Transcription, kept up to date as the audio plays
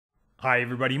Hi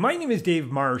everybody, my name is Dave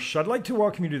Marsh. I'd like to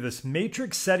welcome you to this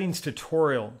Matrix settings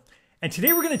tutorial. And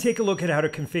today we're going to take a look at how to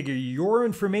configure your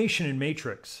information in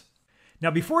Matrix. Now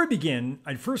before I begin,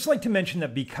 I'd first like to mention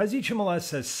that because each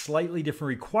MLS has slightly different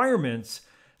requirements,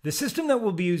 the system that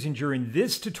we'll be using during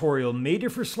this tutorial may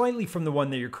differ slightly from the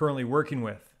one that you're currently working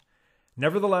with.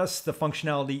 Nevertheless, the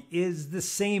functionality is the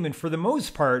same, and for the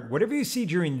most part, whatever you see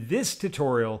during this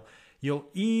tutorial, you'll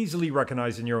easily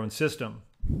recognize in your own system.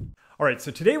 Alright,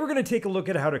 so today we're going to take a look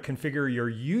at how to configure your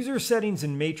user settings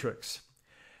in Matrix.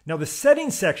 Now the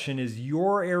settings section is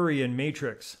your area in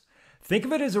Matrix. Think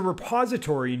of it as a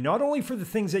repository not only for the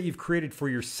things that you've created for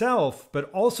yourself,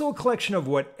 but also a collection of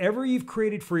whatever you've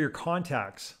created for your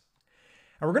contacts.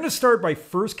 And we're going to start by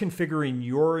first configuring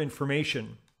your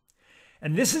information.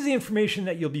 And this is the information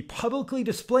that you'll be publicly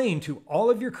displaying to all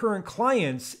of your current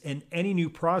clients and any new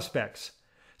prospects.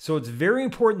 So it's very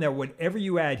important that whatever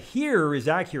you add here is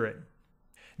accurate.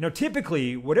 Now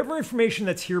typically, whatever information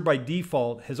that's here by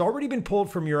default has already been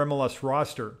pulled from your MLS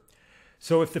roster.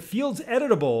 So if the field's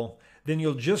editable, then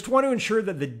you'll just want to ensure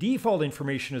that the default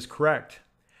information is correct,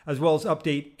 as well as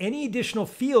update any additional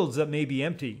fields that may be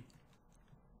empty.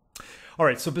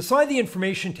 Alright, so beside the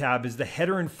information tab is the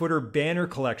header and footer banner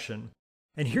collection.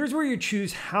 And here's where you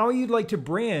choose how you'd like to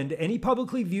brand any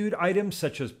publicly viewed items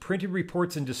such as printed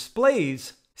reports and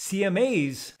displays,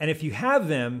 CMAs, and if you have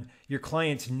them, your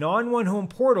client's non-OneHome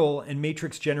portal and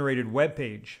Matrix generated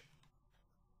webpage.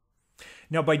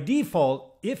 Now by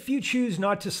default, if you choose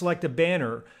not to select a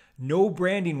banner, no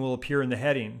branding will appear in the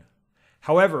heading.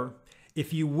 However,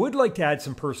 if you would like to add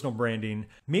some personal branding,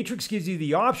 Matrix gives you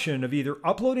the option of either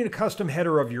uploading a custom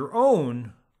header of your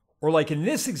own, or like in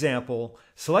this example,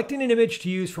 selecting an image to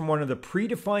use from one of the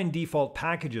predefined default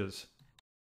packages.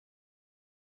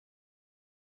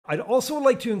 I'd also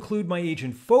like to include my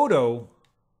agent photo,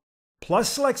 plus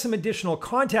select some additional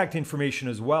contact information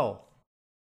as well.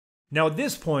 Now at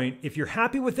this point, if you're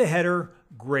happy with the header,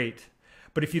 great.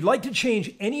 But if you'd like to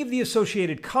change any of the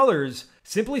associated colors,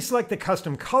 simply select the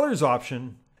custom colors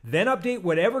option, then update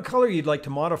whatever color you'd like to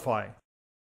modify.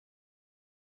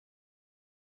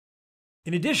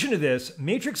 In addition to this,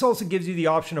 Matrix also gives you the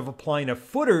option of applying a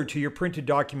footer to your printed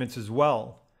documents as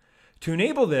well. To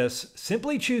enable this,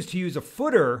 simply choose to use a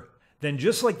footer, then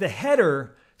just like the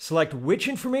header, select which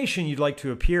information you'd like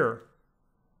to appear.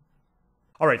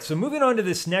 Alright, so moving on to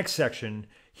this next section,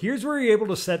 here's where you're able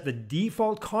to set the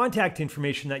default contact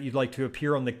information that you'd like to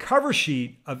appear on the cover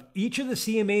sheet of each of the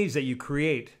CMAs that you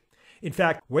create. In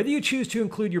fact, whether you choose to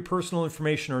include your personal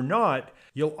information or not,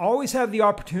 you'll always have the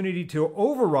opportunity to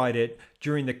override it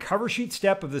during the cover sheet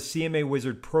step of the CMA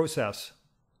Wizard process.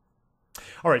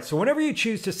 Alright, so whenever you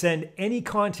choose to send any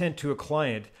content to a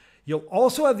client, you'll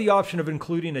also have the option of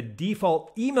including a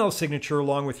default email signature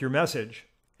along with your message.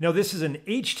 Now this is an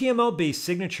HTML-based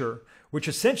signature, which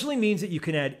essentially means that you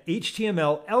can add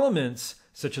HTML elements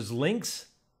such as links,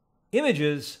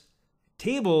 images,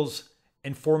 tables,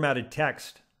 and formatted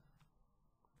text.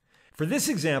 For this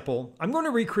example, I'm going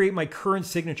to recreate my current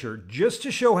signature just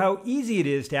to show how easy it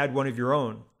is to add one of your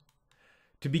own.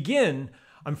 To begin,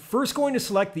 I'm first going to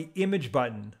select the image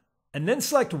button, and then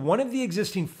select one of the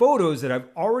existing photos that I've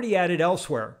already added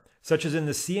elsewhere, such as in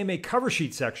the CMA Cover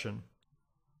Sheet section.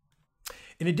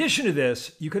 In addition to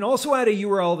this, you can also add a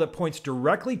URL that points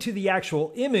directly to the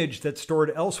actual image that's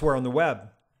stored elsewhere on the web.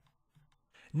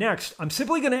 Next, I'm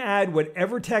simply going to add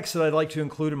whatever text that I'd like to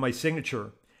include in my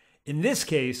signature. In this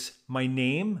case, my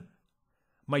name,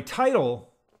 my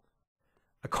title,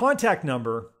 a contact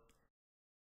number,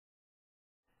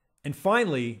 and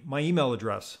finally, my email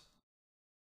address.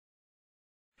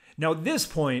 Now at this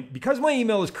point, because my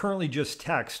email is currently just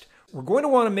text, we're going to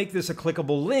want to make this a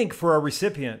clickable link for our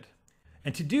recipient.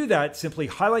 And to do that, simply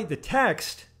highlight the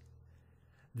text,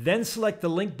 then select the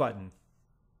link button.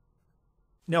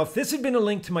 Now if this had been a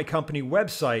link to my company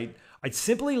website, I'd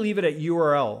simply leave it at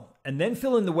URL and then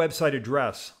fill in the website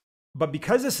address. But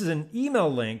because this is an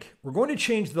email link, we're going to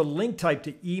change the link type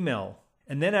to email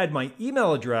and then add my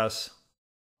email address,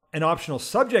 an optional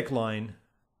subject line,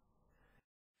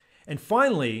 and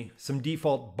finally, some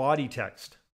default body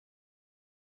text.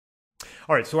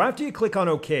 Alright, so after you click on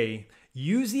OK,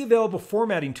 use the available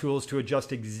formatting tools to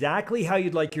adjust exactly how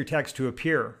you'd like your text to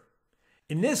appear.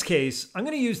 In this case, I'm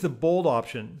going to use the bold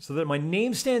option so that my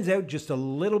name stands out just a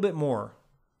little bit more.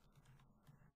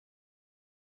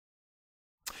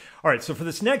 Alright, so for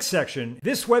this next section,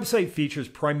 this website feature is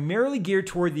primarily geared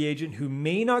toward the agent who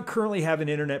may not currently have an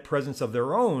internet presence of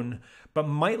their own, but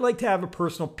might like to have a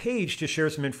personal page to share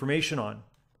some information on.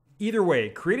 Either way,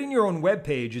 creating your own web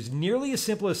page is nearly as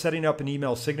simple as setting up an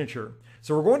email signature.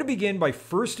 So we're going to begin by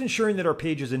first ensuring that our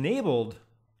page is enabled,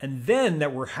 and then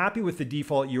that we're happy with the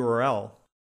default URL.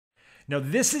 Now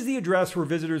this is the address where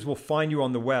visitors will find you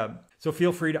on the web, so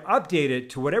feel free to update it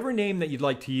to whatever name that you'd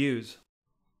like to use.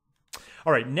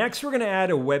 All right, next we're going to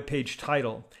add a web page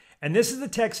title, and this is the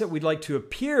text that we'd like to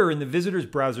appear in the Visitors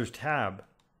Browsers tab.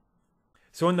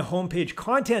 So in the homepage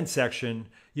content section,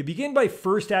 you begin by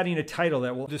first adding a title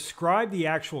that will describe the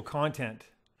actual content.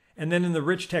 And then in the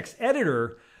rich text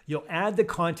editor, you'll add the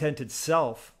content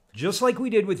itself, just like we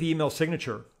did with the email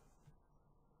signature.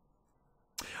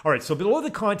 All right, so below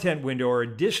the content window are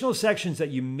additional sections that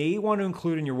you may want to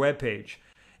include in your web page,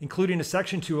 including a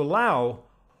section to allow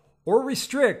or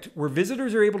restrict where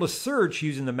visitors are able to search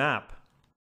using the map.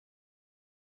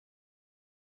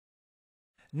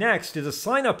 Next is a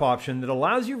sign-up option that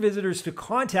allows your visitors to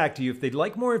contact you if they'd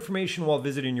like more information while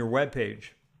visiting your web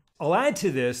page. I'll add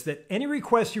to this that any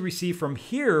request you receive from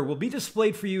here will be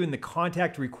displayed for you in the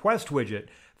Contact Request widget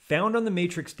found on the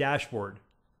Matrix dashboard.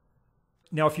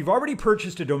 Now, if you've already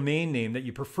purchased a domain name that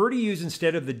you prefer to use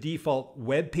instead of the default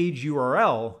web page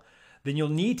URL, then you'll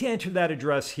need to enter that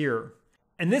address here.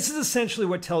 And this is essentially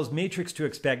what tells Matrix to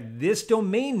expect this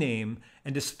domain name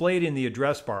and display it in the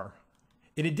address bar.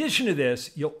 In addition to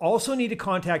this, you'll also need to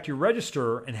contact your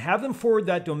registrar and have them forward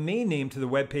that domain name to the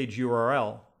web page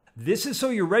URL. This is so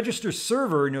your registrar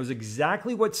server knows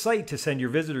exactly what site to send your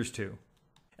visitors to.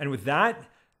 And with that,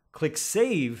 click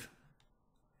Save,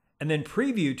 and then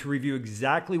Preview to review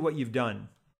exactly what you've done.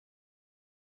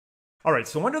 All right,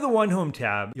 so under the OneHome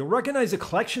tab, you'll recognize a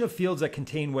collection of fields that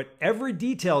contain whatever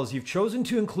details you've chosen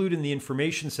to include in the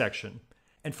information section.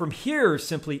 And from here,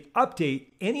 simply update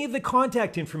any of the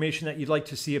contact information that you'd like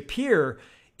to see appear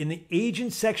in the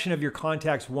agent section of your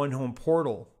Contacts OneHome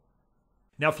portal.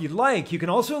 Now, if you'd like, you can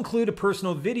also include a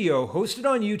personal video hosted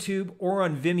on YouTube or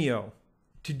on Vimeo.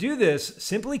 To do this,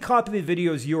 simply copy the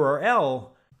video's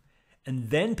URL and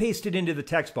then paste it into the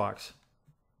text box.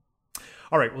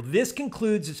 All right, well, this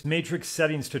concludes this Matrix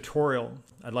settings tutorial.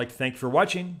 I'd like to thank you for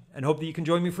watching and hope that you can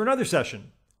join me for another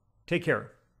session. Take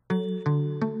care.